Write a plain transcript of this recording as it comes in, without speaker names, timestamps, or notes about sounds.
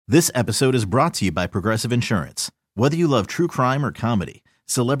This episode is brought to you by Progressive Insurance. Whether you love true crime or comedy,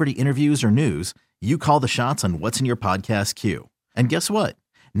 celebrity interviews or news, you call the shots on what's in your podcast queue. And guess what?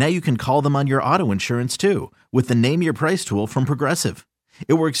 Now you can call them on your auto insurance too with the Name Your Price tool from Progressive.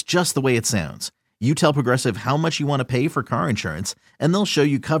 It works just the way it sounds. You tell Progressive how much you want to pay for car insurance, and they'll show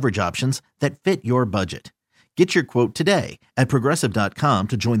you coverage options that fit your budget. Get your quote today at Progressive.com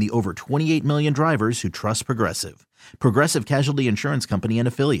to join the over 28 million drivers who trust Progressive. Progressive Casualty Insurance Company and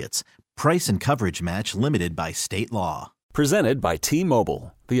Affiliates. Price and coverage match limited by state law. Presented by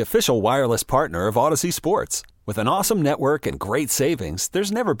T-Mobile, the official wireless partner of Odyssey Sports. With an awesome network and great savings,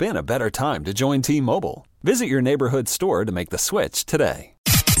 there's never been a better time to join T-Mobile. Visit your neighborhood store to make the switch today.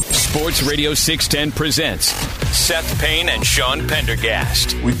 Sports Radio 610 presents Seth Payne and Sean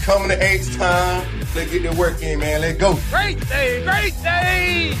Pendergast. We coming to H-time. Let's get the work in, man. Let's go. Great day, great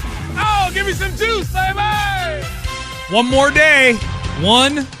day. Oh, give me some juice, baby. One more day.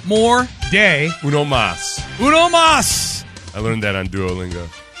 One more day. Uno más. Uno más. I learned that on Duolingo.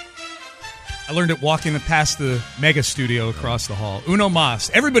 I learned it walking past the mega studio across the hall. Uno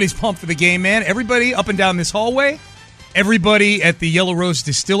más. Everybody's pumped for the game, man. Everybody up and down this hallway. Everybody at the Yellow Rose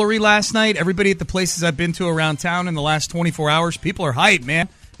Distillery last night. Everybody at the places I've been to around town in the last 24 hours. People are hyped, man.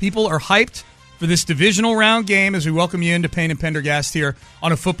 People are hyped for this divisional round game as we welcome you into Payne and Pendergast here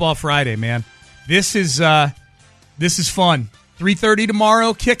on a Football Friday, man. This is fun. 3:30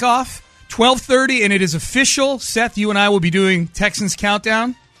 tomorrow, kickoff. 12:30, and it is official. Seth, you and I will be doing Texans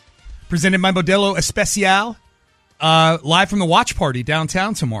Countdown, presented by Modelo Especial, live from the watch party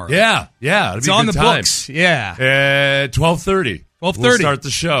downtown tomorrow. Yeah. It's on the books. Yeah. 12:30. 12:30. We'll start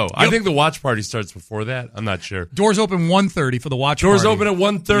the show. Yep. I think the watch party starts before that. I'm not sure. Doors open 1:30 for the watch Doors party. open at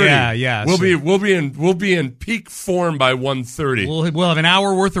 1:30. Yeah. We'll be in peak form by 1:30. We'll have an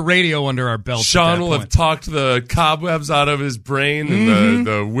hour worth of radio under our belt. Sean will have talked the cobwebs out of his brain, and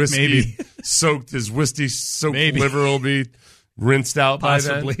the whiskey soaked liver will be rinsed out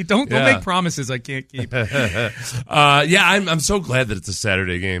possibly. by then. Don't make promises I can't keep. I'm so glad that it's a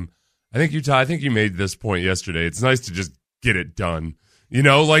Saturday game. I think you made this point yesterday. It's nice to just get it done. You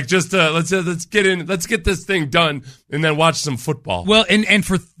know, like just let's get this thing done and then watch some football. Well, and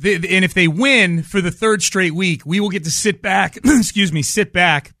if they win for the third straight week, we will get to sit back,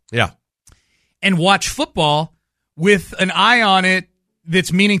 Yeah. and watch football with an eye on it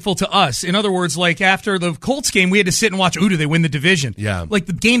that's meaningful to us. In other words, like after the Colts game, we had to sit and watch, do they win the division? Yeah. Like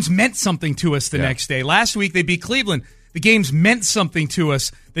the games meant something to us the next day. Last week they beat Cleveland. The games meant something to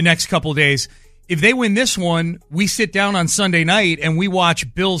us the next couple days. If they win this one, we sit down on Sunday night and we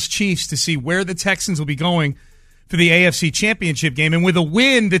watch Bills-Chiefs to see where the Texans will be going for the AFC Championship game. And with a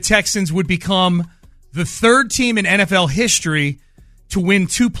win, the Texans would become the third team in NFL history to win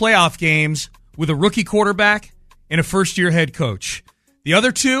 2 playoff games with a rookie quarterback and a first-year head coach. The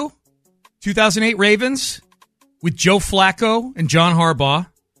other 2, 2008 Ravens with Joe Flacco and John Harbaugh,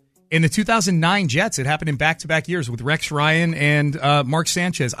 and the 2009 Jets. It happened in back-to-back years with Rex Ryan and Mark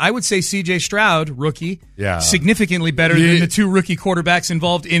Sanchez. I would say C.J. Stroud, rookie, significantly better than the 2 rookie quarterbacks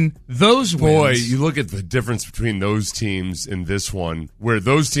involved in those wins. Boy, you look at the difference between those teams and this one, where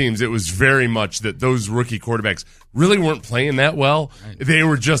those teams, it was very much that those rookie quarterbacks really weren't playing that well. They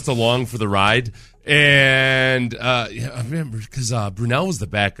were just along for the ride. And I remember because Brunell was the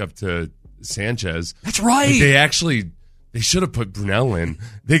backup to Sanchez. That's right. They should have put Brunell in.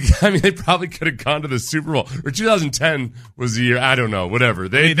 They probably could have gone to the Super Bowl. Or 2010 was the year. I don't know. Whatever.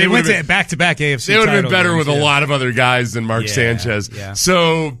 They went to back-to-back AFC. They would have been better with a lot of other guys than Mark Sanchez. Yeah.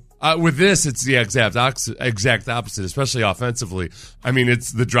 So with this, it's the exact opposite, especially offensively. I mean,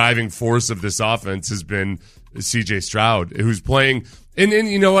 it's the driving force of this offense has been C.J. Stroud, who's playing. And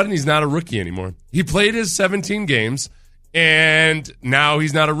you know what? And he's not a rookie anymore. He played his 17 games, and now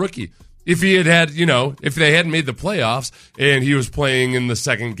he's not a rookie. If he if they hadn't made the playoffs and he was playing in the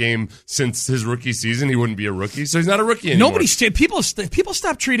second game since his rookie season, he wouldn't be a rookie. So he's not a rookie anymore. People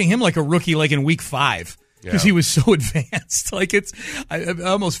stopped treating him like a rookie, like in week 5, because he was so advanced. Like I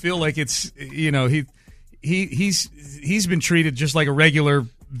almost feel like it's he's been treated just like a regular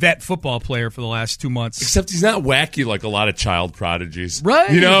vet football player for the last 2 months. Except he's not wacky like a lot of child prodigies. Right.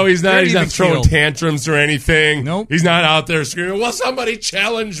 He's not throwing tantrums or anything. Nope. He's not out there screaming, "Well, somebody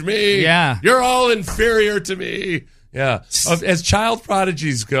challenge me. Yeah. You're all inferior to me." Yeah. As child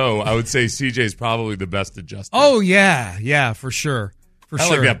prodigies go, I would say CJ's probably the best adjusted. Oh, yeah. Yeah, for sure. For I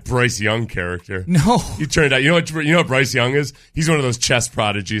sure. like that Bryce Young character. No. He turned out, you know what Bryce Young is? He's one of those chess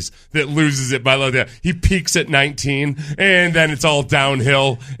prodigies that loses it by like that. He peaks at 19, and then it's all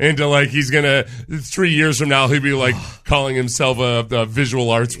downhill into like he's going to, 3 years from now, he'll be like calling himself a visual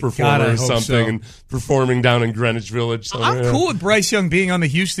arts performer or something and performing down in Greenwich Village somewhere. I'm cool with Bryce Young being on the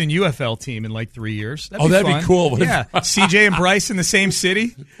Houston UFL team in like 3 years. That'd be cool. What yeah. CJ and Bryce in the same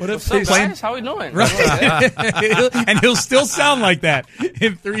city. What if What's up, guys? How we doing? Right. And he'll still sound like that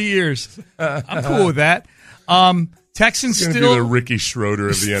in 3 years. I'm cool with that. Texans still still be the Ricky Schroeder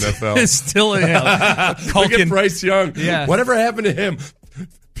of the NFL. Still in Look at Bryce Young. Yeah. Whatever happened to him?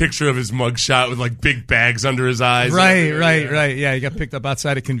 Picture of his mugshot with like big bags under his eyes. Right. Yeah, he got picked up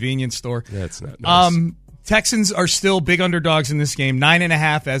outside a convenience store. That's not nice. Texans are still big underdogs in this game,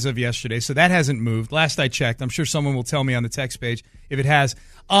 9.5 as of yesterday, so that hasn't moved. Last I checked, I'm sure someone will tell me on the text page if it has.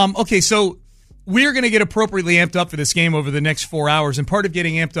 Okay, so we're going to get appropriately amped up for this game over the next 4 hours, and part of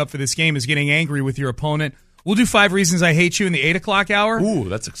getting amped up for this game is getting angry with your opponent. We'll do 5 reasons I hate you in the 8 o'clock hour. Ooh,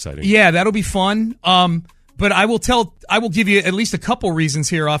 that's exciting. Yeah, that'll be fun. But I will give you at least a couple reasons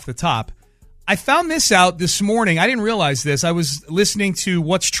here off the top. I found this out this morning. I didn't realize this. I was listening to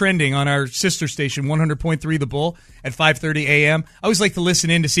What's Trending on our sister station, 100.3 The Bull, at 5:30 a.m. I always like to listen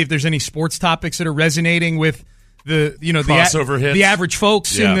in to see if there's any sports topics that are resonating with the crossover hits. The average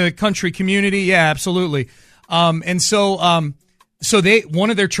folks in the country community. Yeah, absolutely. So one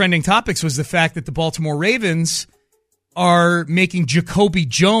of their trending topics was the fact that the Baltimore Ravens are making Jacoby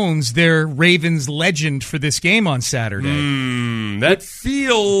Jones their Ravens legend for this game on Saturday.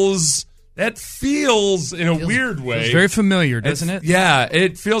 That feels in a weird way. It's very familiar, doesn't it? Yeah,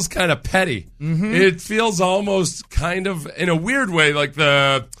 it feels kind of petty. Mm-hmm. It feels almost kind of, in a weird way, like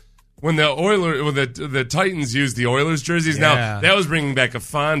when the Titans used the Oilers jerseys. Yeah. Now, that was bringing back a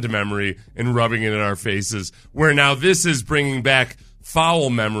fond memory and rubbing it in our faces, where now this is bringing back foul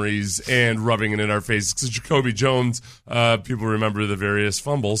memories and rubbing it in our faces. Because Jacoby Jones, people remember the various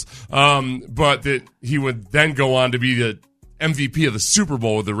fumbles, but that he would then go on to be the MVP of the Super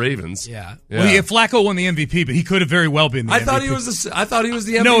Bowl with the Ravens. Yeah. Well, Flacco won the MVP, but he could have very well been the MVP. I thought he was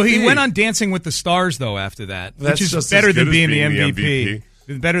the MVP. No, he went on Dancing with the Stars though after that, That's which is just better as good than as being being the the MVP.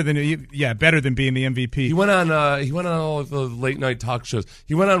 Better than being the MVP. He went on all of the late night talk shows.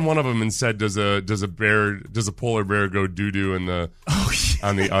 He went on one of them and said, "Does a polar bear go doo doo on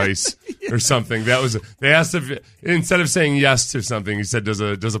the ice or something?" That was they asked if instead of saying yes to something, he said, "Does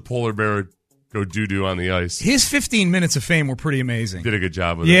a polar bear go doo doo on the ice?" His 15 minutes of fame were pretty amazing. Did a good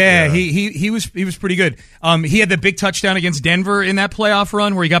job with it. Yeah, he was pretty good. He had the big touchdown against Denver in that playoff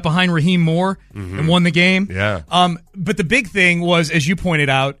run where he got behind Raheem Moore and won the game. Yeah. But the big thing was, as you pointed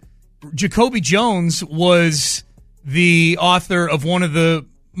out, Jacoby Jones was the author of one of the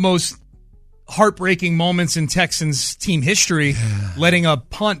most heartbreaking moments in Texans team history, letting a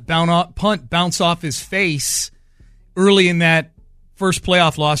punt bounce off his face early in that first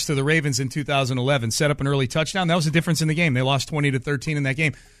playoff loss to the Ravens in 2011, set up an early touchdown. That was the difference in the game. They lost 20-13 in that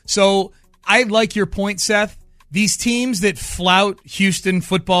game. So I like your point, Seth. These teams that flout Houston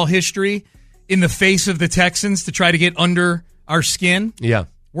football history in the face of the Texans to try to get under our skin. Yeah.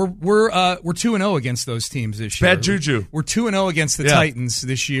 We're 2-0 against those teams this year. Bad juju. We're 2-0 against the Titans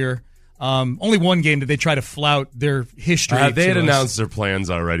this year. Only one game did they try to flout their history. They had announced their plans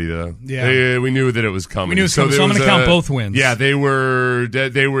already, though. Yeah, we knew that it was coming. We knew it was coming, so I'm going to count both wins. Yeah, they were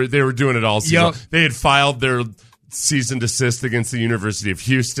doing it all season. Yep. They had filed their cease and desist against the University of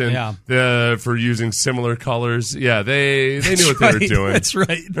Houston for using similar colors. Yeah, they knew what they were doing. That's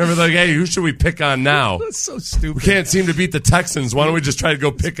right. Remember, like, hey, who should we pick on now? That's so stupid. We can't seem to beat the Texans. Why don't we just try to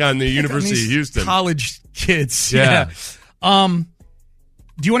go pick on the University of Houston? College kids. Yeah.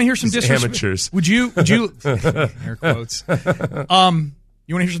 Do you want to hear some disrespect? Amateurs. Would you air quotes. You want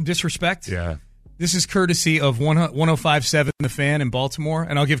to hear some disrespect? Yeah. This is courtesy of 105.7 The Fan in Baltimore,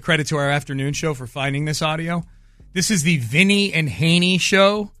 and I'll give credit to our afternoon show for finding this audio. This is the Vinny and Haney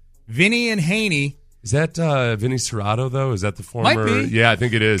show. Vinny and Haney. Is that Vinny Serrato, though? Is that the former? Might be. Yeah, I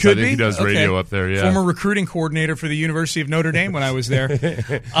think it is. Could I think be. he does radio up there, yeah. Former recruiting coordinator for the University of Notre Dame when I was there.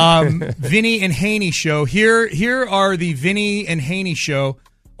 Vinny and Haney show. Here are the Vinny and Haney show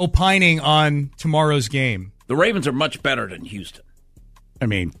opining on tomorrow's game. The Ravens are much better than Houston. I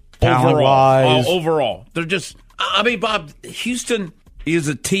mean, talent-wise. Overall. They're just, Bob, Houston is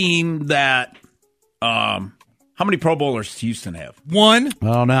a team that, how many Pro Bowlers does Houston have? One.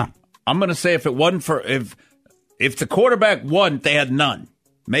 I don't know. I'm going to say if it wasn't for, if the quarterback won, they had none.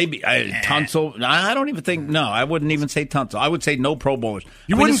 Maybe Tunsil. I don't even think. No, I wouldn't even say Tunsil. I would say no Pro Bowlers.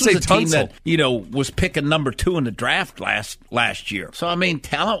 You wouldn't say Tunsil. Team that was picking number 2 in the draft last year. So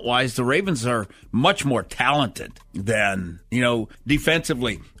talent wise, the Ravens are much more talented than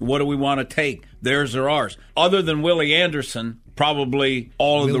defensively. What do we want to take? Theirs or ours? Other than Willie Anderson. Probably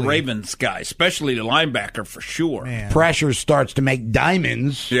all of the Ravens guys, especially the linebacker for sure. Man. Pressure starts to make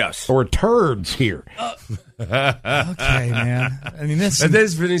diamonds or turds here. Okay, man. I mean, this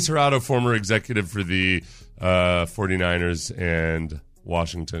is Vinny Serrato, former executive for the 49ers and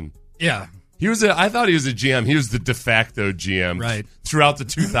Washington. Yeah. I thought he was a GM. He was the de facto GM throughout the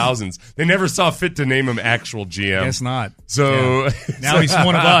 2000s. They never saw fit to name him actual GM. Guess not. So now he's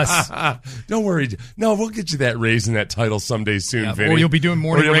one of us. Don't worry. No, we'll get you that raise in that title someday soon, Vinny. Or you'll be doing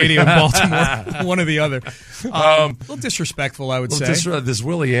morning radio in Baltimore. One or the other. A little disrespectful, I would say. This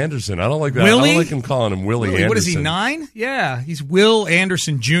Willie Anderson. I don't like that. Willie? I don't like him calling him Willie Anderson. What is he, 9? Yeah, he's Will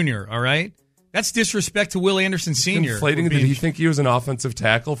Anderson Jr., all right? That's disrespect to Will Anderson Sr. Did he think he was an offensive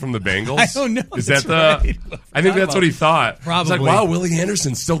tackle from the Bengals? I don't know. Is that right? I think that's what he thought. Probably. It's like, wow, Willie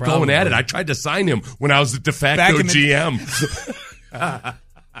Anderson's still going at it. I tried to sign him when I was the de facto GM.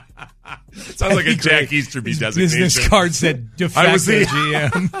 Sounds like a Jack Easterby designation. Business card said de facto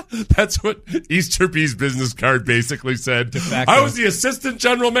GM. That's what Easterby's business card basically said. I was the assistant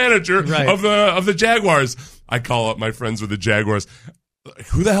general manager of the Jaguars. I call up my friends with the Jaguars.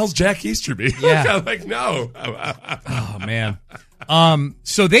 Who the hell's Jack Easterby? Yeah. I'm like, no. Oh man.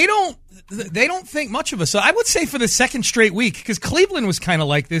 So they don't think much of us. So I would say for the second straight week, because Cleveland was kind of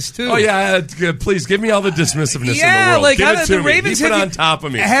like this too. Oh yeah, please give me all the dismissiveness in the world. Give it to the Ravens me. Keep it on top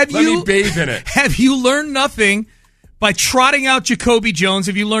of me. Let me bathe in it. Have you learned nothing by trotting out Jacoby Jones?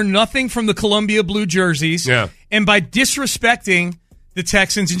 Have you learned nothing from the Columbia Blue jerseys? Yeah. And by disrespecting the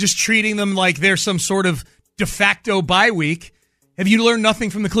Texans and just treating them like they're some sort of de facto bye week? Have you learned nothing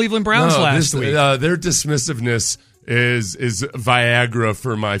from the Cleveland Browns last week? Their dismissiveness is Viagra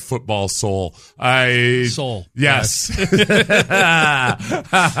for my football soul. Soul. Yes. Yes,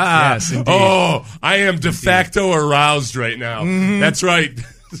 indeed. Oh, I am de facto aroused right now. Mm-hmm. That's right.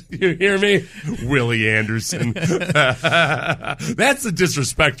 You hear me? Willie Anderson. That's the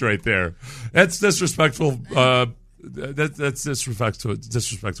disrespect right there. That's disrespectful. That's disrespect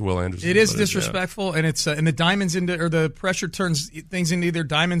to Will Anderson. It is disrespectful, and it's and the diamonds or the pressure turns things into either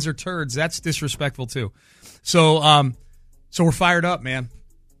diamonds or turds. That's disrespectful too. So we're fired up, man.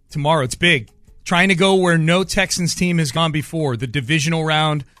 Tomorrow it's big. Trying to go where no Texans team has gone before, the divisional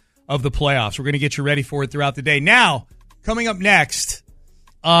round of the playoffs. We're going to get you ready for it throughout the day. Now, coming up next,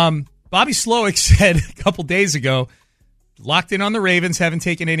 Bobby Slowik said a couple days ago, locked in on the Ravens, haven't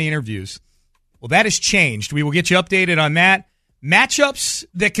taken any interviews. Well, that has changed. We will get you updated on that. Matchups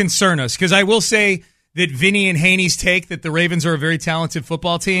that concern us, because I will say that Vinny and Haney's take that the Ravens are a very talented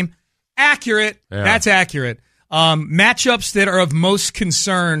football team, accurate. Yeah. That's accurate. Matchups that are of most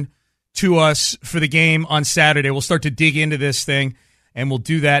concern to us for the game on Saturday. We'll start to dig into this thing, and we'll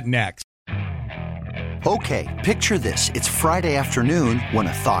do that next. Okay, picture this. It's Friday afternoon when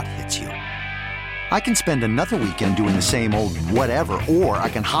a thought hits you. I can spend another weekend doing the same old whatever, or I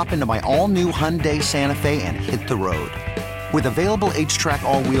can hop into my all-new Hyundai Santa Fe and hit the road. With available H-Track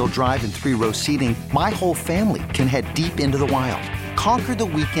all-wheel drive and 3-row seating, my whole family can head deep into the wild. Conquer the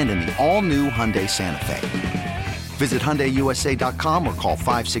weekend in the all-new Hyundai Santa Fe. Visit HyundaiUSA.com or call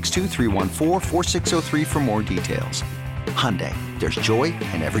 562-314-4603 for more details. Hyundai, there's joy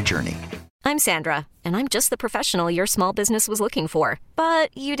in every journey. I'm Sandra, and I'm just the professional your small business was looking for.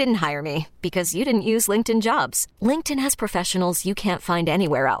 But you didn't hire me because you didn't use LinkedIn Jobs. LinkedIn has professionals you can't find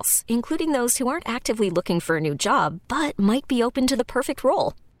anywhere else, including those who aren't actively looking for a new job, but might be open to the perfect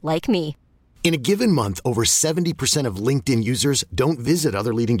role, like me. In a given month, over 70% of LinkedIn users don't visit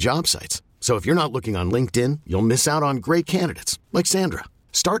other leading job sites. So if you're not looking on LinkedIn, you'll miss out on great candidates, like Sandra.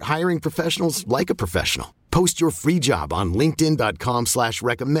 Start hiring professionals like a professional. Post your free job on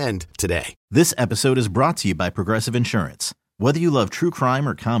linkedin.com/recommend today. This episode is brought to you by Progressive Insurance. Whether you love true crime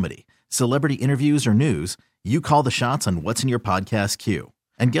or comedy, celebrity interviews or news, you call the shots on what's in your podcast queue.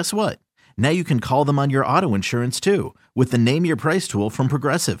 And guess what? Now you can call them on your auto insurance too with the Name Your Price tool from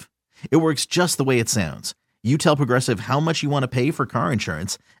Progressive. It works just the way it sounds. You tell Progressive how much you want to pay for car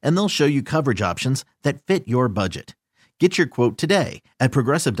insurance, and they'll show you coverage options that fit your budget. Get your quote today at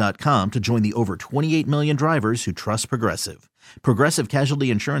Progressive.com to join the over 28 million drivers who trust Progressive. Progressive Casualty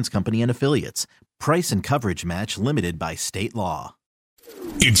Insurance Company and Affiliates. Price and coverage match limited by state law.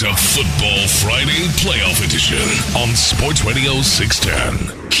 It's a Football Friday playoff edition on Sports Radio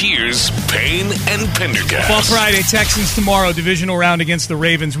 610. Here's Payne and Pendergast. Football Friday, Texans tomorrow, divisional round against the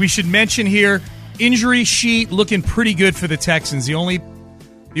Ravens. We should mention here, injury sheet looking pretty good for the Texans. The only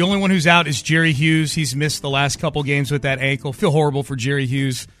The only one who's out is Jerry Hughes. He's missed the last couple games with that ankle. Feel horrible for Jerry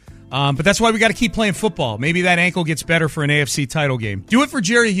Hughes. But that's why we got to keep playing football. Maybe that ankle gets better for an AFC title game. Do it for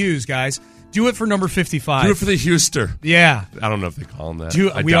Jerry Hughes, guys. Do it for number 55. Do it for the Hewster. Yeah. I don't know if they call him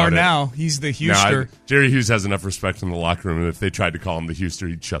that. We are now. He's the Hewster. Jerry Hughes has enough respect in the locker room, and if they tried to call him the Hewster,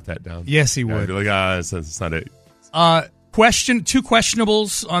 he'd shut that down. Yes, he would. He'd be like, that's not it. Two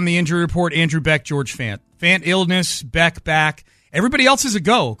questionables on the injury report, Andrew Beck, George Fant. Fant illness, Beck back. Everybody else is a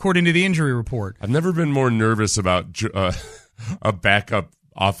go, according to the injury report. I've never been more nervous about a backup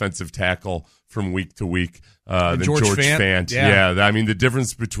offensive tackle from week to week than George Fant. Yeah, I mean, the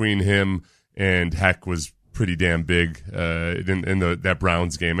difference between him and Heck was pretty damn big in that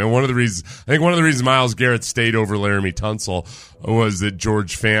Browns game. And one of the reasons Myles Garrett stayed over Laramie Tunsil was that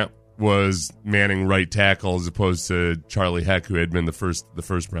George Fant was manning right tackle as opposed to Charlie Heck, who had been the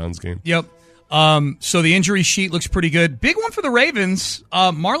first Browns game. Yep. So the injury sheet looks pretty good. Big one for the Ravens.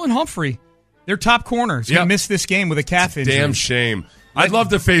 Marlon Humphrey, their top corner, is going to miss this game with a calf injury. Damn shame. I'd love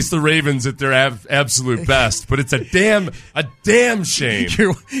to face the Ravens at their absolute best, but it's a damn shame.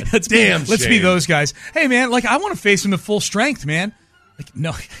 Let's be those guys. Hey, man, I want to face them at full strength, man.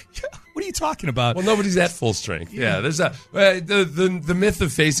 No, what are you talking about? Well, nobody's at full strength. Yeah, there's the myth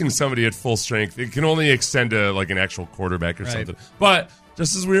of facing somebody at full strength. It can only extend to an actual quarterback or something. But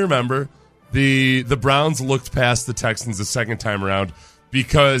just as we remember, the Browns looked past the Texans the second time around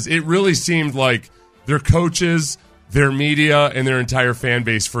because it really seemed like their coaches, their media, and their entire fan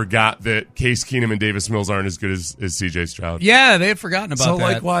base forgot that Case Keenum and Davis Mills aren't as good as C.J. Stroud. Yeah, they had forgotten about that. So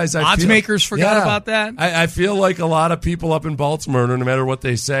likewise, odds makers forgot about that. I feel like a lot of people up in Baltimore, no matter what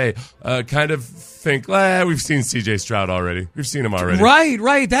they say, kind of think, we've seen C.J. Stroud already. We've seen him already.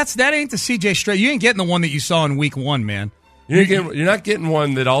 Right. That ain't the C.J. Stroud. You ain't getting the one that you saw in week 1, man. You're not getting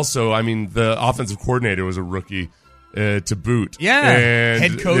one that also, I mean, the offensive coordinator was a rookie. To boot. Yeah. And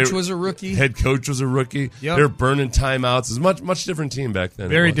head coach was a rookie. Yep. They're burning timeouts. It's a much different team back then.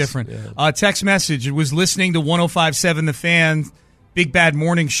 Very different. Yeah. Text message. It was listening to 105.7 The Fan, Big Bad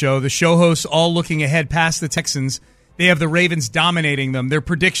Morning Show. The show hosts all looking ahead past the Texans. They have the Ravens dominating them. Their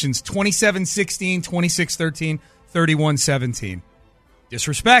predictions, 27-16, 26-13, 31-17.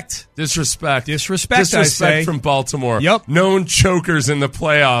 Disrespect, I say. From Baltimore. Yep. Known chokers in the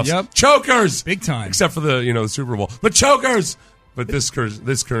playoffs. Yep. Chokers. Big time. Except for the Super Bowl. But chokers. But this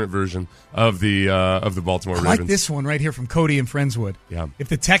current version of the Baltimore Ravens. I like this one right here from Cody in Friendswood. Yeah. If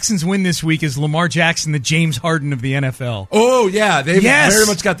the Texans win this week, is Lamar Jackson the James Harden of the NFL? Oh, yeah. They've very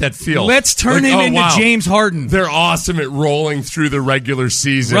much got that feel. Let's turn him into James Harden. They're awesome at rolling through the regular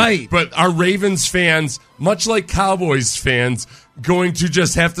season. Right. But our Ravens fans, much like Cowboys fans, going to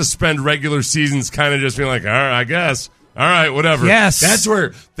just have to spend regular seasons kind of just being like, all right, I guess. All right, whatever. Yes.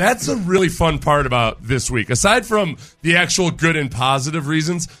 That's a really fun part about this week. Aside from the actual good and positive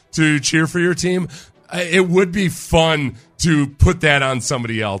reasons to cheer for your team, it would be fun to put that on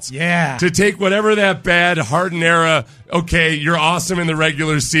somebody else. Yeah. To take whatever that bad Harden era, okay, you're awesome in the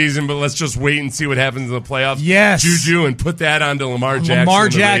regular season, but let's just wait and see what happens in the playoffs. Yes. Juju, and put that onto Lamar Jackson. Lamar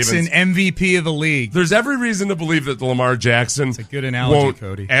Jackson, MVP of the league. There's every reason to believe that Lamar Jackson It's a good analogy, won't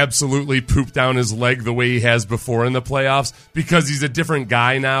Cody. absolutely poop down his leg the way he has before in the playoffs because he's a different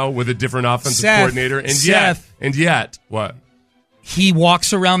guy now with a different offensive coordinator. And yet, what? He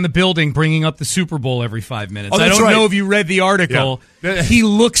walks around the building bringing up the Super Bowl every 5 minutes. I don't know if you read the article. Yeah. He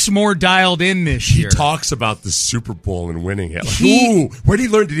looks more dialed in this year. He talks about the Super Bowl and winning it. Where did he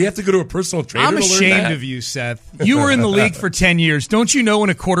learn? Did he have to go to a personal trainer I'm to learn ashamed that? of you, Seth. You were in the league for 10 years. Don't you know when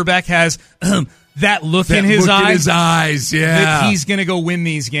a quarterback has that look in his eyes? Yeah. That he's going to go win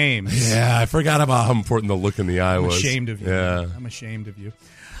these games. Yeah, I forgot about how important the look in the eye was. I'm ashamed of you. Yeah. I'm ashamed of you.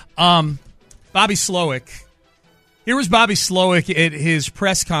 Bobby Slowik. Here was Bobby Slowik at his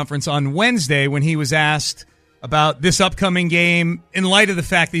press conference on Wednesday when he was asked about this upcoming game in light of the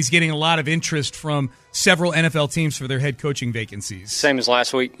fact that he's getting a lot of interest from several NFL teams for their head coaching vacancies. Same as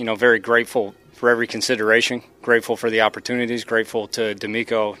last week, very grateful for every consideration, grateful for the opportunities, grateful to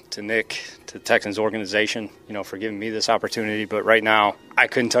D'Amico, to Nick, to the Texans organization, for giving me this opportunity. But right now, I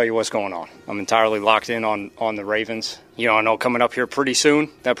couldn't tell you what's going on. I'm entirely locked in on the Ravens. I know coming up here pretty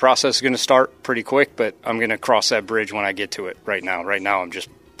soon, that process is going to start pretty quick, but I'm going to cross that bridge when I get to it right now. Right now, I'm just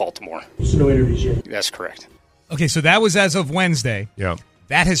Baltimore. There's no interviews yet. That's correct. Okay, so that was as of Wednesday. Yeah.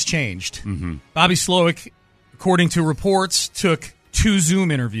 That has changed. Mm-hmm. Bobby Slowik, according to reports, took 2 Zoom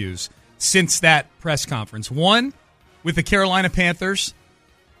interviews since that press conference. One with the Carolina Panthers,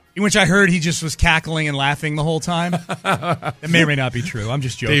 in which I heard he just was cackling and laughing the whole time. That may or may not be true. I'm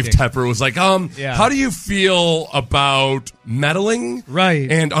just joking. Dave Tepper was like, how do you feel about meddling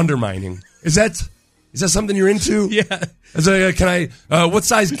right. and undermining? Is that Is that something you're into? Yeah. What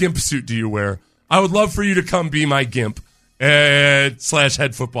size gimp suit do you wear? I would love for you to come be my gimp / head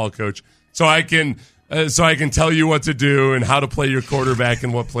football coach, so I can tell you what to do and how to play your quarterback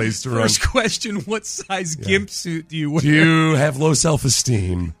and what plays to run. First question: what size gimp suit do you wear? Do you have low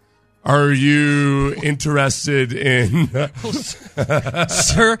self-esteem? Are you interested in... Sir,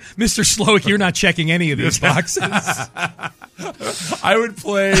 Mr. Slowik, you're not checking any of these boxes. I would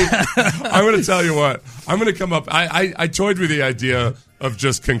play... I'm going to tell you what. I'm going to come up... I toyed with the idea of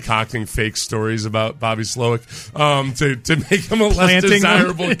just concocting fake stories about Bobby Slowik to make him a less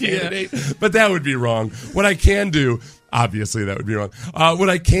desirable candidate. Yeah. But that would be wrong. What I can do... Obviously, that would be wrong. What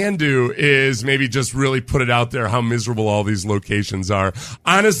I can do is maybe just really put it out there how miserable all these locations are.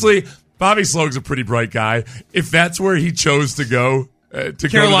 Honestly, Bobby Slowik's a pretty bright guy. If that's where he chose to go,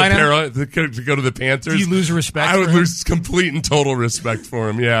 Carolina, to go to the Panthers, do you lose respect? I would lose complete and total respect for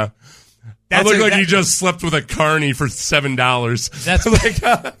him. Yeah, I look like he just slept with a carny for $7. That's like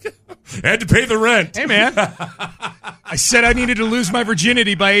I had to pay the rent. Hey man, I said I needed to lose my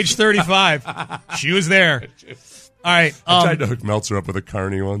virginity by age 35. She was there. All right. I tried to hook Meltzer up with a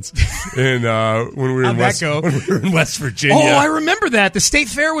carny once, and when we were in West Virginia. Oh, I remember that. The State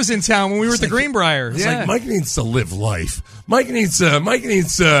Fair was in town when we were at the Greenbrier. It's like Mike needs to live life. Mike needs to,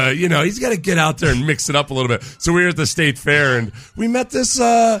 he's got to get out there and mix it up a little bit. So we were at the State Fair, and we met this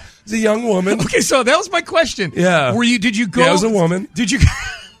the young woman. Okay, so that was my question. Yeah. Did you go? Yeah, it was a woman. Did you?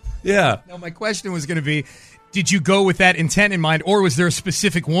 Yeah. No, my question was going to be, did you go with that intent in mind, or was there a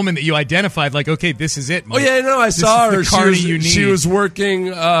specific woman that you identified, like, okay, this is it, Mike? Oh, yeah, no, I saw her. She was working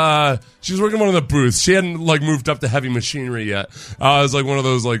one of the booths. She hadn't, moved up to heavy machinery yet. It was, one of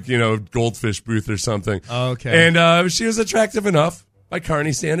those, goldfish booth or something. Oh, okay. And she was attractive enough by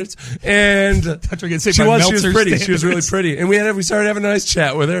carny standards. And she was pretty. She was really pretty. And we started having a nice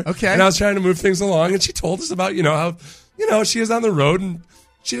chat with her. Okay. And I was trying to move things along, and she told us about, how, she was on the road, and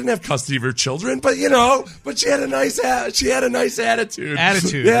she didn't have custody of her children, but she had a nice attitude.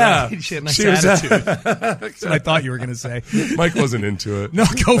 Attitude, yeah. Right? She had a nice attitude. That's what I thought you were going to say. Mike wasn't into it. No,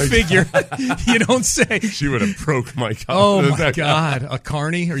 go figure. You don't say. She would have broke Mike out. Oh my God, a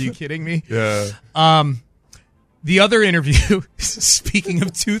carny? Are you kidding me? Yeah. The other interview. Speaking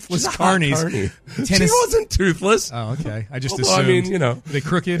of toothless carnies, she wasn't toothless. Oh, okay. I just assumed. Were they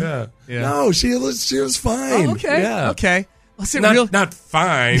crooked? Yeah. No, she was fine. Oh, okay. Yeah. Okay. Not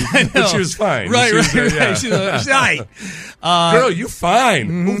fine, but she was fine. Right. She's right. Girl, you fine.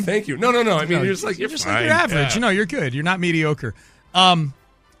 Mm-hmm. Oh, thank you. No. I mean, you're fine. Like you're average. Yeah. You're good. You're not mediocre.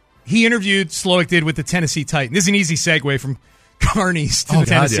 He interviewed, Slowik did, with the Tennessee Titans. This is an easy segue from carnies to the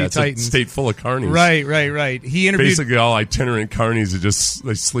Tennessee Titans. A state full of carnies. Right. He interviewed. Basically, all itinerant carnies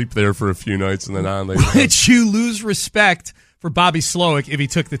they sleep there for a few nights and then on. Would you lose respect for Bobby Slowik if he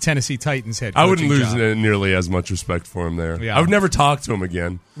took the Tennessee Titans head coaching I wouldn't lose job? Nearly as much respect for him there. Yeah. I would never talk to him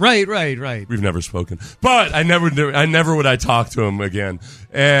again. Right. We've never spoken, but I never would I talk to him again.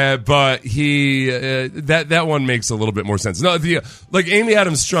 But he that one makes a little bit more sense. No, Amy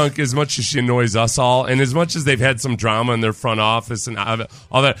Adams Strunk, as much as she annoys us all, and as much as they've had some drama in their front office and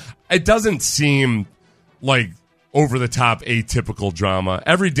all that, it doesn't seem like over-the-top, atypical drama.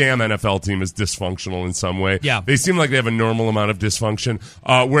 Every damn NFL team is dysfunctional in some way. Yeah. They seem like they have a normal amount of dysfunction,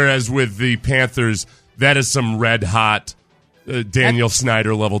 whereas with the Panthers, that is some red-hot Daniel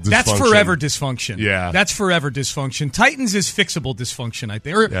Snyder level dysfunction. That's forever dysfunction. Yeah. That's forever dysfunction. Titans is fixable dysfunction, I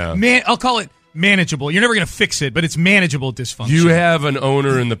think. I'll call it manageable. You're never going to fix it, but it's manageable dysfunction. You have an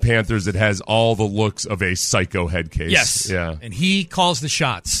owner in the Panthers that has all the looks of a psycho head case. Yes. Yeah. And he calls the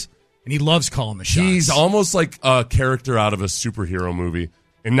shots. And he loves calling the shots. He's almost like a character out of a superhero movie,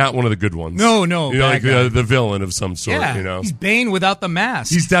 and not one of the good ones. No. Like the villain of some sort, Yeah, he's Bane without the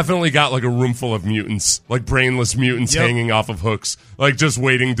mask. He's definitely got like a room full of mutants, like brainless mutants hanging off of hooks, like just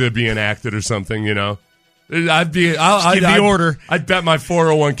waiting to be enacted or something, I'd give the order. I'd bet my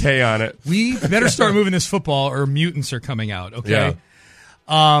 401k on it. We better start moving this football or mutants are coming out, okay?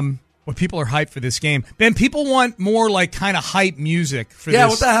 Yeah. Well, people are hyped for this game. Ben, people want more kind of hype music for this. Yeah,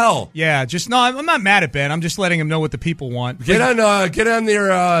 what the hell? Yeah, I'm not mad at Ben. I'm just letting him know what the people want. Get on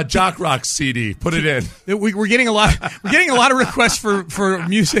their Jock Rock CD. Put it in. We're getting a lot of requests for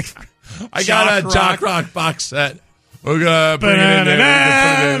music. I got a Jock Rock box set. We're gonna bring it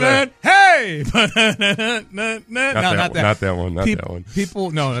in there. Hey! Not that one.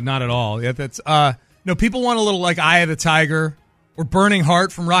 People, no, not at all. Yeah, that's people want a little Eye of the Tiger. Or Burning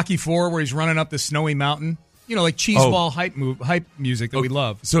Heart from Rocky IV, where he's running up the snowy mountain. Like cheeseball hype music that we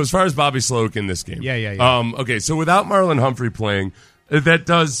love. So as far as Bobby Slowik in this game. Yeah. Okay, so without Marlon Humphrey playing, that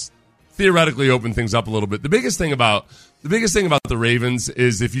does theoretically open things up a little bit. The biggest thing about the biggest thing about the Ravens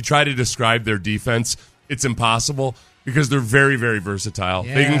is if you try to describe their defense, it's impossible because they're very, very versatile.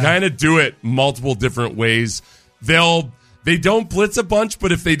 Yeah. They can kind of do it multiple different ways. They don't blitz a bunch,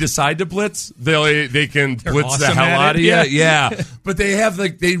 but if they decide to blitz, they can blitz the hell out of you. Yeah. But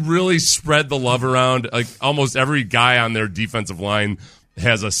they really spread the love around. Like almost every guy on their defensive line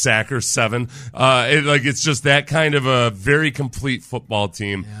has a sack or 7. It's just that kind of a very complete football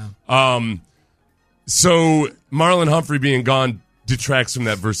team. Yeah. So Marlon Humphrey being gone detracts from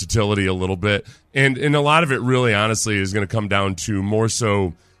that versatility a little bit. And a lot of it really, honestly, is going to come down to more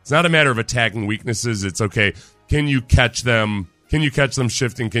so it's not a matter of attacking weaknesses. It's okay. Can you catch them? Can you catch them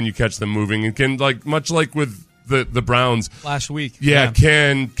shifting? Can you catch them moving? And can much like with the Browns last week? Yeah.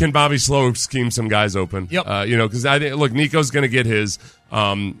 Can Bobby Slowik scheme some guys open? Yep. Because I think Nico's going to get his.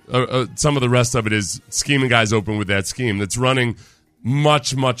 Some of the rest of it is scheming guys open with that scheme that's running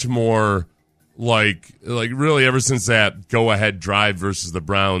much more like really ever since that go ahead drive versus the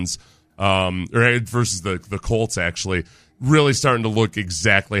Browns or versus the Colts actually. Really starting to look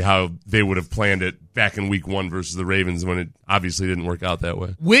exactly how they would have planned it back in week 1 versus the Ravens when it obviously didn't work out that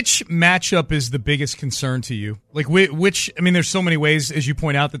way. Which matchup is the biggest concern to you? There's so many ways, as you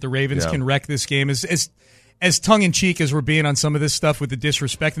point out, that the Ravens can wreck this game. As tongue-in-cheek as we're being on some of this stuff with the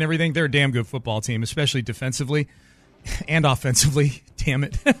disrespect and everything, they're a damn good football team, especially defensively and offensively. Damn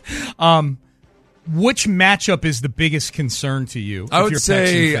it. Which matchup is the biggest concern to you? I would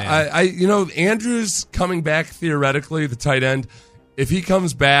say, Andrews coming back theoretically, the tight end. If he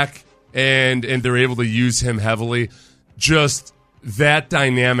comes back and they're able to use him heavily, just that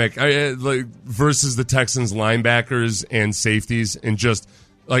dynamic versus the Texans linebackers and safeties, and just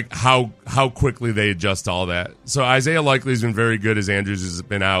like how quickly they adjust to all that. So Isaiah Likely's been very good as Andrews has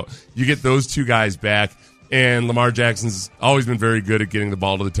been out. You get those two guys back. And Lamar Jackson's always been very good at getting the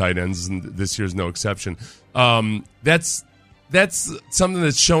ball to the tight ends, and this year's no exception. That's something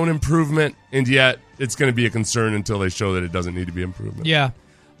that's shown improvement, and yet it's going to be a concern until they show that it doesn't need to be improvement. Yeah.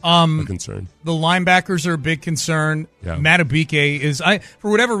 A concern. The linebackers are a big concern. Yeah. Matabike is,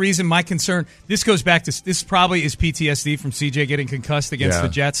 for whatever reason, my concern, this goes back to, this probably is PTSD from CJ getting concussed against the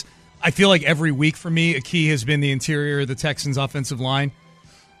Jets. I feel like every week for me, a key has been the interior of the Texans' offensive line.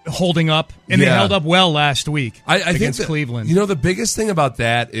 Holding up, and they held up well last week against Cleveland. The biggest thing about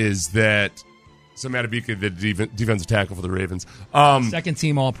that is that Matabike, the defensive tackle for the Ravens, second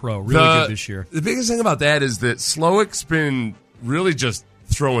team All-Pro, really good this year. The biggest thing about that is that Slowik's been really just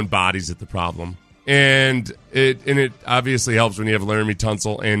throwing bodies at the problem, and it obviously helps when you have Laramie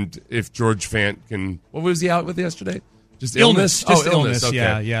Tunsil, and if George Fant can. What was he out with yesterday? Just illness. Illness.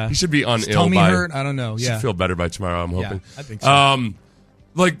 Okay. Yeah. He should be unill. Tummy hurt. I don't know. Should feel better by tomorrow. I'm hoping. Yeah, I think so.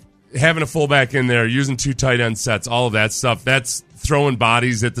 Like having a fullback in there, using 2 tight end sets, all of that stuff, that's throwing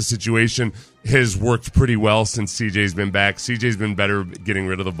bodies at the situation has worked pretty well since CJ's been back. CJ's been better getting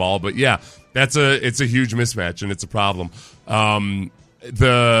rid of the ball, but it's a huge mismatch and it's a problem.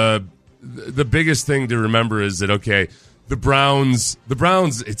 The biggest thing to remember is that the Browns,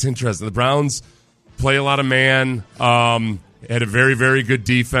 it's interesting. The Browns play a lot of man, had a very, very good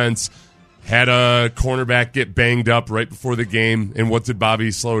defense. Had a cornerback get banged up right before the game, and what did Bobby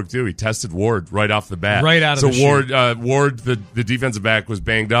Slowik do? He tested Ward right off the bat. Right out of the chute. Ward, the defensive back, was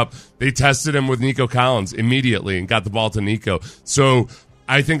banged up. They tested him with Nico Collins immediately and got the ball to Nico. So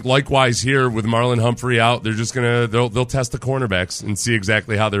I think likewise here with Marlon Humphrey out, they're just they'll test the cornerbacks and see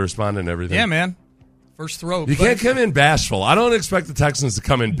exactly how they respond and everything. Yeah, man. First throw. You can't come in bashful. I don't expect the Texans to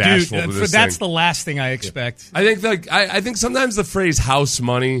come in bashful. Dude, to this that's thing. the last thing I expect. I think I think sometimes the phrase "house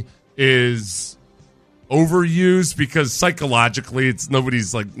money" is overused because psychologically it's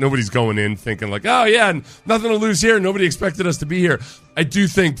nobody's going in thinking like, oh yeah, nothing to lose here, nobody expected us to be here. I do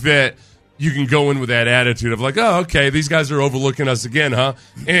think that you can go in with that attitude of like, oh, okay, these guys are overlooking us again, huh?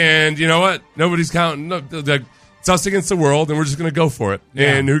 And you know what, nobody's counting. It's us against the world, and we're just going to go for it.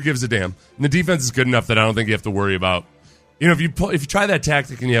 And who gives a damn? And the defense is good enough that I don't think you have to worry about. If you try that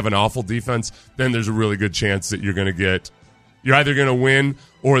tactic and you have an awful defense, then there's a really good chance that you're either going to win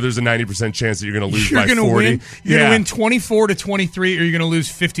or there's a 90% chance that you're going to lose by 40. You're going to win 24-23, or you're going to lose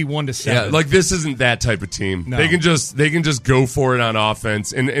 51-7. Yeah, like this isn't that type of team. No. They can just go for it on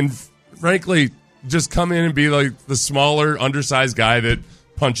offense, and frankly, just come in and be like the smaller, undersized guy that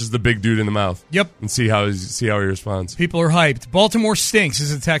punches the big dude in the mouth. Yep, and see how he responds. People are hyped. Baltimore stinks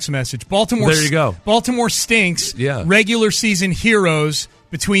is a text message. There you go. Baltimore stinks. Yeah. Regular season heroes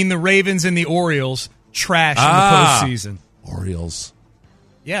between the Ravens and the Orioles. Trash in the postseason. Orioles.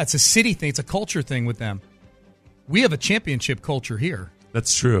 Yeah, it's a city thing. It's a culture thing with them. We have a championship culture here.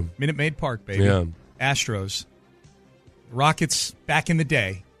 That's true. Minute Maid Park, baby. Yeah. Astros. Rockets back in the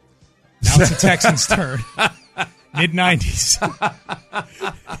day. Now it's the Texans' turn. Mid-90s.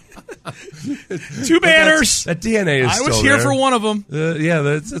 Two banners. That DNA is still I was here there. for one of them.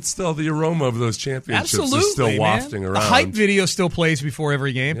 That's still the aroma of those championships. Absolutely, is still man. wafting around. The hype video still plays before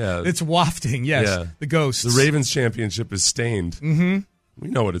every game. Yeah. It's wafting, yes. Yeah. The ghosts. The Ravens championship is stained. Mm-hmm. We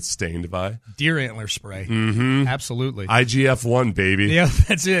know what it's stained by. Deer antler spray. Mm-hmm. Absolutely. IGF-1, baby. Yeah,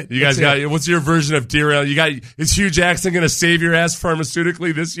 that's it. You guys what's your version of deer antler? Is Hugh Jackson going to save your ass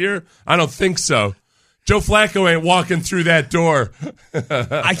pharmaceutically this year? I don't think so. Joe Flacco ain't walking through that door.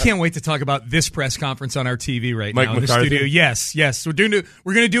 I can't wait to talk about this press conference on our TV right Mike now in McCarthy? the studio. Yes. We're going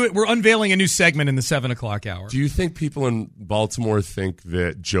to do it. We're unveiling a new segment in the 7 o'clock hour. Do you think people in Baltimore think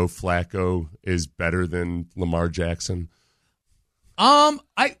that Joe Flacco is better than Lamar Jackson? I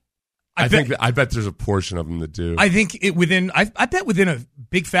bet there's a portion of them that do. I think I bet within a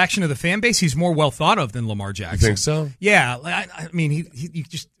big faction of the fan base, he's more well thought of than Lamar Jackson. You think so? Yeah. I mean, you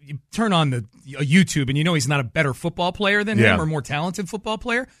turn on a YouTube and you know he's not a better football player than him or more talented football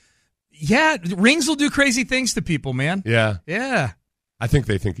player. Yeah, rings will do crazy things to people, man. Yeah. Yeah. I think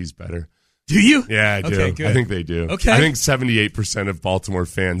they think he's better. Do you? Yeah, I do. Okay, good. I think they do. Okay. I think 78% of Baltimore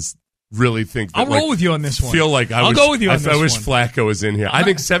fans really think that, I'll roll with you on this one. Feel like I'll go with you on this one. I wish Flacco was in here. I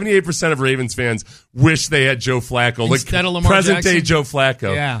think 78% of Ravens fans wish they had Joe Flacco. Instead of Lamar present Jackson? day Joe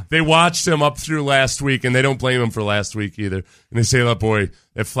Flacco. Yeah. They watched him up through last week, and they don't blame him for last week either. And they say, oh boy,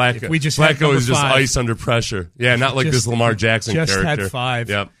 that Flacco is just ice under pressure. Yeah, not like this Lamar Jackson character. Just had 5.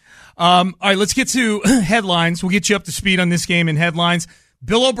 Yep. All right, let's get to headlines. We'll get you up to speed on this game in headlines.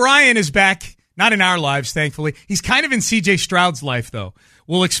 Bill O'Brien is back. Not in our lives, thankfully. He's kind of in C.J. Stroud's life, though.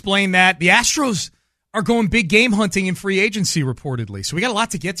 We'll explain that. The Astros are going big game hunting in free agency, reportedly. So we got a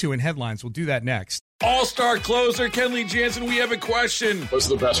lot to get to in headlines. We'll do that next. All-star closer Kenley Jansen, we have a question. What's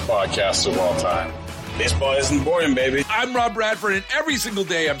the best podcast of all time? Baseball isn't boring, baby. I'm Rob Bradford, and every single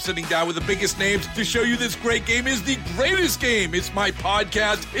day I'm sitting down with the biggest names to show you this great game is the greatest game. It's my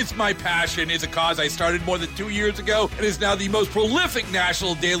podcast. It's my passion. It's a cause I started more than 2 years ago and is now the most prolific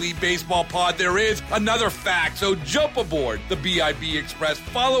national daily baseball pod there is. Another fact, so jump aboard the BIB Express.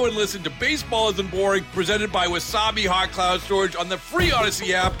 Follow and listen to Baseball Isn't Boring, presented by Wasabi Hot Cloud Storage on the free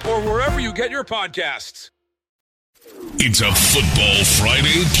Odyssey app or wherever you get your podcasts. It's a Football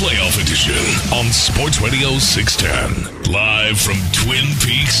Friday playoff edition on Sports Radio 610. Live from Twin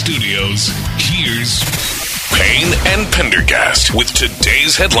Peaks Studios, here's Payne and Pendergast with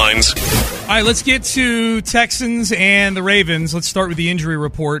today's headlines. All right, let's get to Texans and the Ravens. Let's start with the injury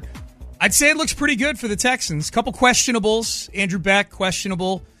report. I'd say it looks pretty good for the Texans. Couple questionables. Andrew Beck,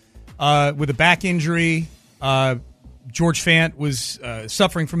 questionable with a back injury. George Fant was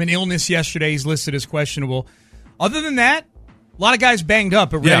suffering from an illness yesterday. He's listed as questionable. Other than that, a lot of guys banged up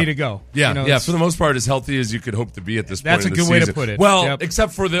but ready to go. Yeah, for the most part, as healthy as you could hope to be at this point That's in a the good way season. to put it. Well,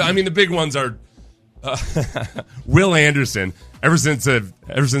 except for the big ones are Will Anderson. Ever since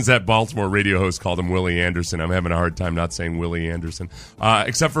that Baltimore radio host called him Willie Anderson, I'm having a hard time not saying Willie Anderson.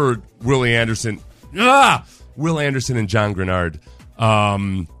 Except for Willie Anderson. Will Anderson and John Grenard.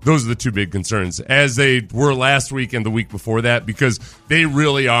 Those are the two big concerns, as they were last week and the week before that, because they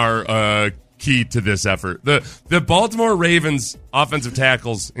really are key to this effort. The Baltimore Ravens offensive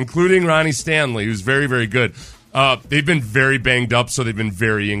tackles, including Ronnie Stanley, who's very, very good, they've been very banged up, so they've been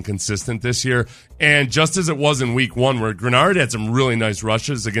very inconsistent this year. And just as it was in week 1, where Grenard had some really nice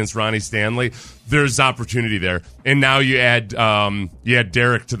rushes against Ronnie Stanley, there's opportunity there. And now you add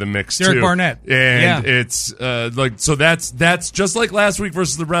Derek to the mix, Derek too. Barnett. And it's so that's just like last week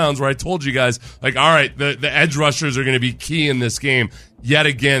versus the Browns, where I told you guys, all right, the edge rushers are going to be key in this game. Yet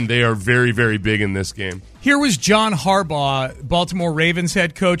again, they are very, very big in this game. Here was John Harbaugh, Baltimore Ravens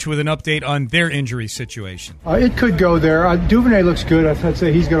head coach, with an update on their injury situation. It could go there. Duvernay looks good. I'd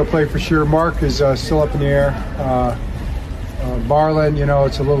say he's going to play for sure. Mark is still up in the air. Marlon,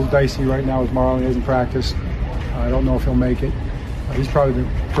 it's a little dicey right now with Marlon. He hasn't practiced. I don't know if he'll make it. He's probably the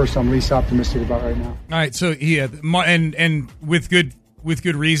person I'm least optimistic about right now. All right, so and with good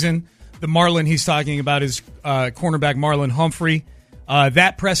reason. The Marlon he's talking about is cornerback Marlon Humphrey.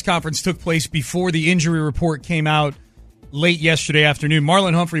 That press conference took place before the injury report came out late yesterday afternoon.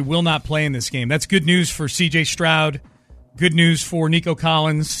 Marlon Humphrey will not play in this game. That's good news for C.J. Stroud, good news for Nico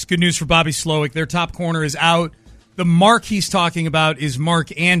Collins, good news for Bobby Slowik. Their top corner is out. The mark he's talking about is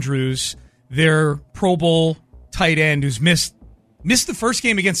Mark Andrews, their Pro Bowl tight end, who's missed the first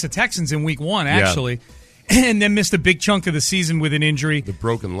game against the Texans in week 1, actually, and then missed a big chunk of the season with an injury. The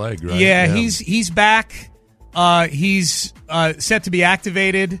broken leg, right? Yeah. He's back. He's set to be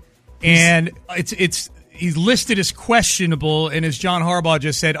activated, and he's listed as questionable, and as John Harbaugh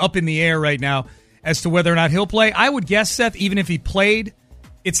just said, up in the air right now as to whether or not he'll play. I would guess, Seth, even if he played,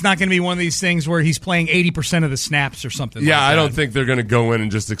 it's not going to be one of these things where he's playing 80% of the snaps or something. Yeah, like that. I don't think they're going to go in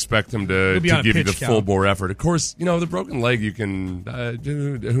and just expect him to give you the full bore effort. Of course, the broken leg, you can,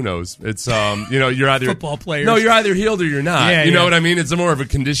 who knows? It's, you're either football players. No, you're either healed or you're not. Yeah, you know what I mean? It's more of a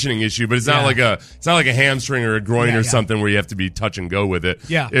conditioning issue, but it's not like a hamstring or a groin or something where you have to be touch and go with it.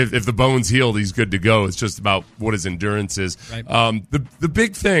 Yeah. If the bone's healed, he's good to go. It's just about what his endurance is. Right. The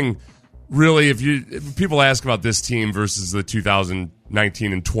big thing, really, if people ask about this team versus the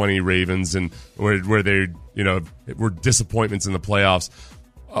 2019 and 20 Ravens, and where they were disappointments in the playoffs,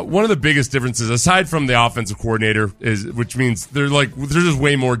 one of the biggest differences, aside from the offensive coordinator, which means they're just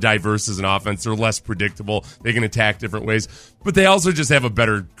way more diverse as an offense. They're less predictable. They can attack different ways, but they also just have a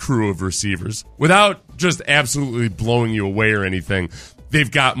better crew of receivers. Without just absolutely blowing you away or anything,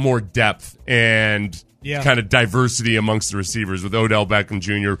 they've got more depth and kind of diversity amongst the receivers with Odell Beckham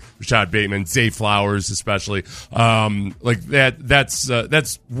Jr., Rashad Bateman, Zay Flowers especially. That's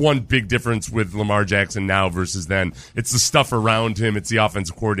one big difference with Lamar Jackson now versus then. It's the stuff around him. It's the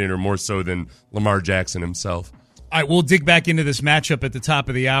offensive coordinator more so than Lamar Jackson himself. All right, we'll dig back into this matchup at the top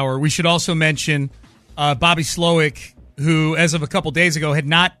of the hour. We should also mention Bobby Slowik, who, as of a couple days ago, had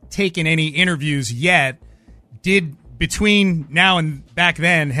not taken any interviews yet, did between now and back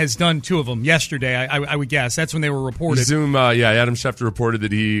then has done 2 of them yesterday, I would guess. That's when they were reported. Zoom, Adam Schefter reported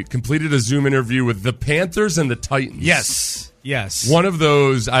that he completed a Zoom interview with the Panthers and the Titans. Yes. One of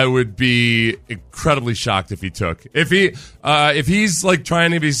those I would be incredibly shocked if he took. If he's like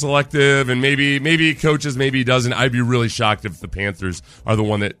trying to be selective and maybe he coaches, maybe he doesn't, I'd be really shocked if the Panthers are the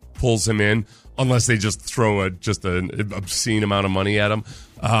one that pulls him in, unless they just throw an obscene amount of money at him.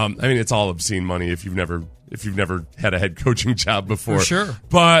 It's all obscene money if you've never had a head coaching job before. For sure.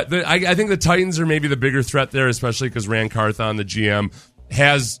 But I think the Titans are maybe the bigger threat there, especially because Ran Carthon, the GM,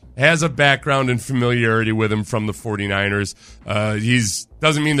 has a background and familiarity with him from the 49ers.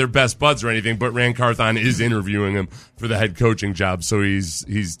 Doesn't mean they're best buds or anything, but Ran Carthon is interviewing him for the head coaching job, so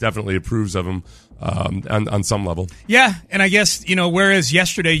he's definitely approves of him on some level. Yeah, and I guess, whereas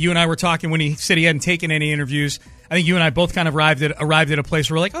yesterday you and I were talking when he said he hadn't taken any interviews, I think you and I both kind of arrived at a place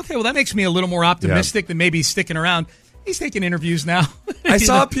where we're like, okay, well, that makes me a little more optimistic than maybe he's sticking around. He's taking interviews now. I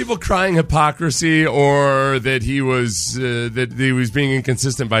saw people crying hypocrisy, or that he was being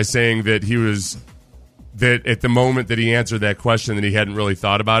inconsistent by saying that that at the moment that he answered that question that he hadn't really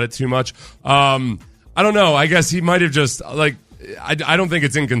thought about it too much. I don't know. I guess he might have just I don't think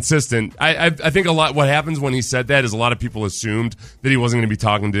it's inconsistent. I think a lot what happens when he said that is a lot of people assumed that he wasn't going to be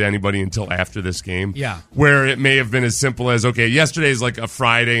talking to anybody until after this game. Yeah. Where it may have been as simple as, okay, yesterday's like a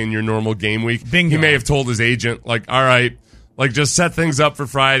Friday in your normal game week. Bingo. He may have told his agent, all right, just set things up for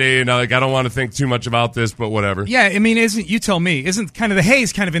Friday, and I don't want to think too much about this, but whatever. Yeah, you tell me, isn't kind of the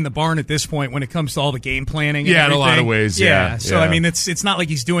hay's kind of in the barn at this point when it comes to all the game planning? And in a lot of ways, yeah. So, it's not like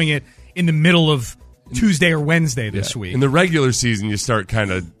he's doing it in the middle of Tuesday or Wednesday this week. In the regular season, you start kind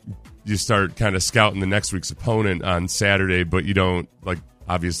of scouting the next week's opponent on Saturday, but you don't,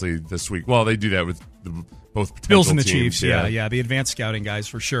 obviously this week. Well, they do that with both potential Bills and the teams, Chiefs. Yeah, the advanced scouting guys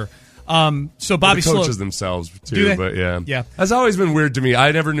for sure. So Bobby the coaches Slowik themselves too, but yeah, that's always been weird to me.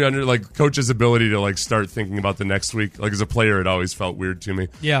 I never knew coaches' ability to start thinking about the next week. As a player, it always felt weird to me.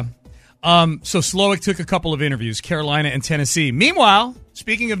 Yeah. So Slowik took a couple of interviews, Carolina and Tennessee. Meanwhile,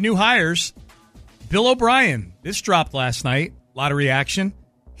 speaking of new hires, Bill O'Brien. This dropped last night. A lot of reaction.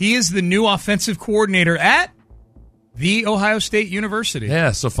 He is the new offensive coordinator at The Ohio State University.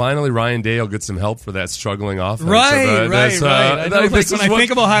 Yeah, so finally Ryan Day will get some help for that struggling offense. Right. I know, when I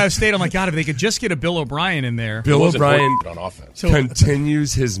think of Ohio State, I'm like, God, if they could just get a Bill O'Brien in there. Bill O'Brien on offense.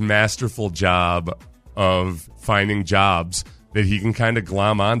 Continues his masterful job of finding jobs that he can kind of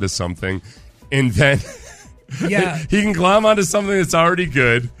glom onto something, and then he can glom onto something that's already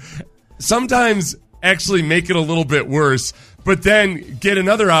good. Sometimes actually make it a little bit worse, but then get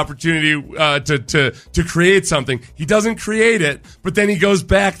another opportunity to create something. He doesn't create it, but then he goes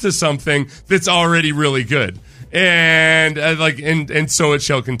back to something that's already really good. And and so it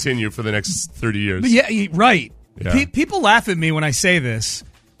shall continue for the next 30 years. Yeah, right. Yeah. People laugh at me when I say this,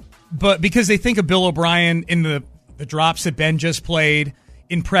 but because they think of Bill O'Brien in the drops that Ben just played,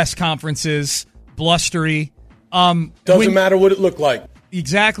 in press conferences, blustery. Doesn't matter what it looked like.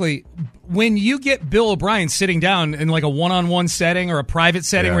 Exactly. When you get Bill O'Brien sitting down in a one-on-one setting or a private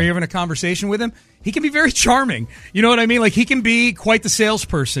setting where you're having a conversation with him, he can be very charming. You know what I mean? He can be quite the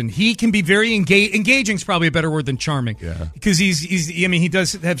salesperson. He can be very engaging is probably a better word than charming. Yeah. Because he's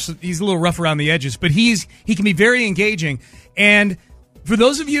a little rough around the edges, but he can be very engaging. And for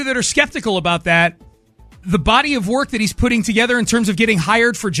those of you that are skeptical about that, the body of work that he's putting together in terms of getting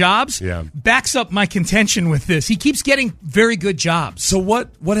hired for jobs backs up my contention with this. He keeps getting very good jobs. So what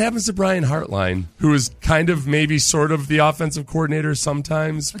happens to Brian Hartline, who is kind of maybe sort of the offensive coordinator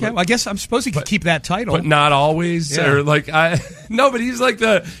sometimes? Okay, well, I guess I'm supposed he could keep that title. But not always. Yeah. Or but he's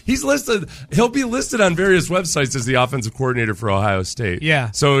he's listed, he'll be listed on various websites as the offensive coordinator for Ohio State.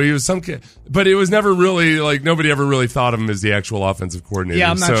 Yeah. So he was but it was never really, nobody ever really thought of him as the actual offensive coordinator.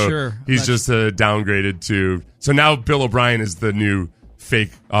 Yeah, I'm not sure. He's just downgraded to, so now Bill O'Brien is the new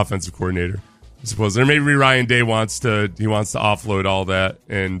fake offensive coordinator, I suppose. Or maybe Ryan Day wants to offload all that,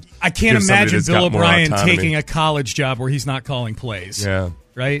 and I can't imagine Bill O'Brien taking a college job where he's not calling plays. Yeah.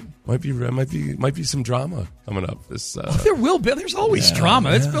 Right? Might be some drama coming up. There will be. There's always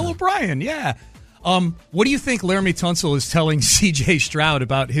drama. It's Bill O'Brien. Yeah. What do you think Laramie Tunsil is telling C.J. Stroud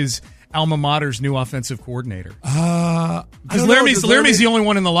about his alma mater's new offensive coordinator? Because Laramie's the only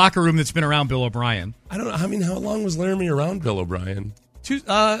one in the locker room that's been around Bill O'Brien. I don't know. I mean, how long was Laramie around Bill O'Brien?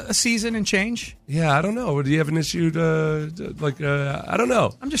 A season and change. Yeah, I don't know. Do you have an issue I don't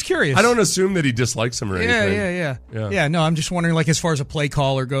know. I'm just curious. I don't assume that he dislikes him or anything. Yeah, no, I'm just wondering, as far as a play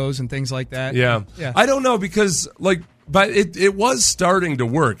caller goes and things like that. Yeah. I don't know because, but it was starting to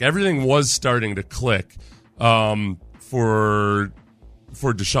work. Everything was starting to click for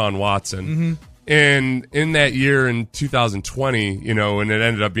Deshaun Watson. Mm-hmm. And in that year in 2020, and it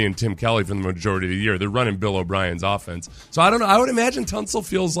ended up being Tim Kelly for the majority of the year, they're running Bill O'Brien's offense. So I don't know. I would imagine Tunsil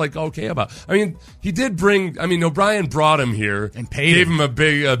feels okay about it. I mean, he did O'Brien brought him here and gave him a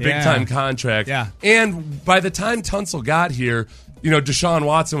big time contract. Yeah. And by the time Tunsil got here, Deshaun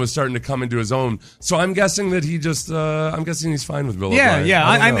Watson was starting to come into his own. So I'm guessing that I'm guessing he's fine with Bill O'Brien. Yeah.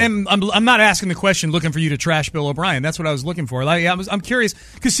 I'm not asking the question looking for you to trash Bill O'Brien. That's what I was looking for. I'm curious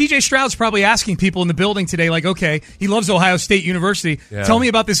because C.J. Stroud's probably asking people in the building today, okay, he loves Ohio State University. Yeah. Tell me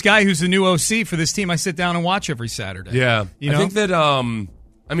about this guy who's the new OC for this team I sit down and watch every Saturday. Yeah. I think that,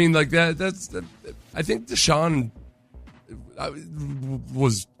 I think Deshaun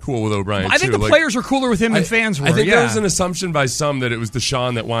was cool with O'Brien, I think the players are cooler with him than fans were. I think there was an assumption by some that it was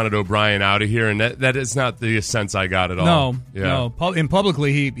Deshaun that wanted O'Brien out of here, and that is not the sense I got at all. No. And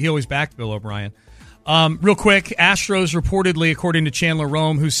publicly, he always backed Bill O'Brien. Real quick, Astros reportedly, according to Chandler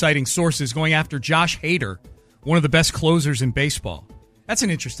Rome, who's citing sources, going after Josh Hader, one of the best closers in baseball. That's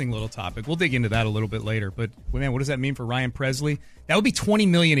an interesting little topic. We'll dig into that a little bit later. But, man, what does that mean for Ryan Presley? That would be $20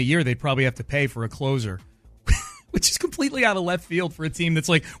 million a year they'd probably have to pay for a closer, which is completely out of left field for a team that's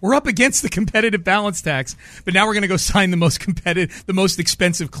we're up against the competitive balance tax, but now we're going to go sign the most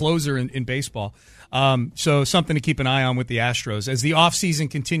expensive closer in baseball. So something to keep an eye on with the Astros as the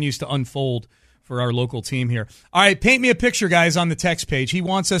offseason continues to unfold for our local team here. All right, paint me a picture, guys, on the text page. He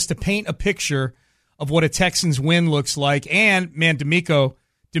wants us to paint a picture of what a Texans win looks like. And, man, D'Amico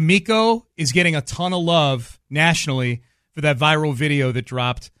is getting a ton of love nationally for that viral video that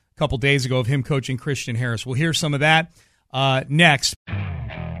dropped couple days ago of him coaching Christian Harris. We'll hear some of that next.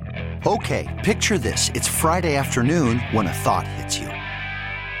 Okay, picture this. It's Friday afternoon when a thought hits you.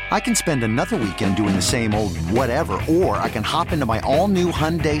 I can spend another weekend doing the same old whatever, or I can hop into my all-new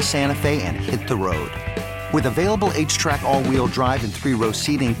Hyundai Santa Fe and hit the road. With available H-Track all-wheel drive and 3-row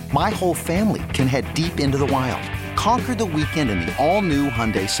seating, my whole family can head deep into the wild. Conquer the weekend in the all-new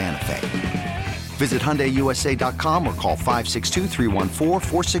Hyundai Santa Fe. Visit HyundaiUSA.com or call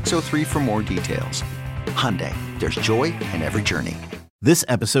 562-314-4603 for more details. Hyundai, there's joy in every journey. This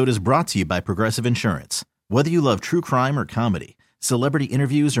episode is brought to you by Progressive Insurance. Whether you love true crime or comedy, celebrity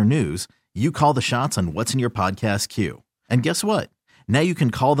interviews or news, you call the shots on what's in your podcast queue. And guess what? Now you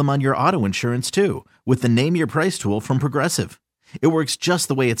can call them on your auto insurance too with the Name Your Price tool from Progressive. It works just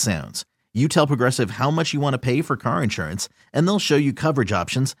the way it sounds. You tell Progressive how much you want to pay for car insurance, and they'll show you coverage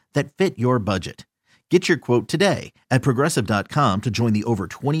options that fit your budget. Get your quote today at Progressive.com to join the over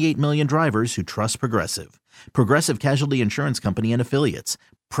 28 million drivers who trust Progressive. Progressive Casualty Insurance Company and Affiliates.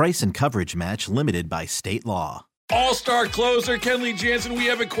 Price and coverage match limited by state law. All-star closer Kenley Jansen, we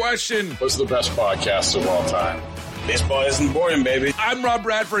have a question. What's the best podcast of all time? Baseball isn't boring, baby. I'm Rob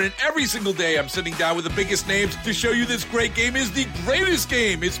Bradford, and every single day I'm sitting down with the biggest names to show you this great game is the greatest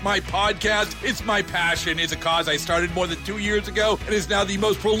game. It's my podcast. It's my passion. It's a cause I started more than 2 years ago and is now the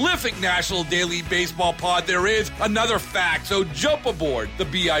most prolific national daily baseball pod there is. Another fact, so jump aboard the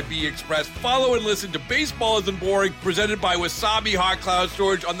BIB Express. Follow and listen to Baseball Isn't Boring, presented by Wasabi Hot Cloud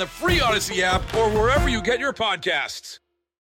Storage on the free Odyssey app or wherever you get your podcasts.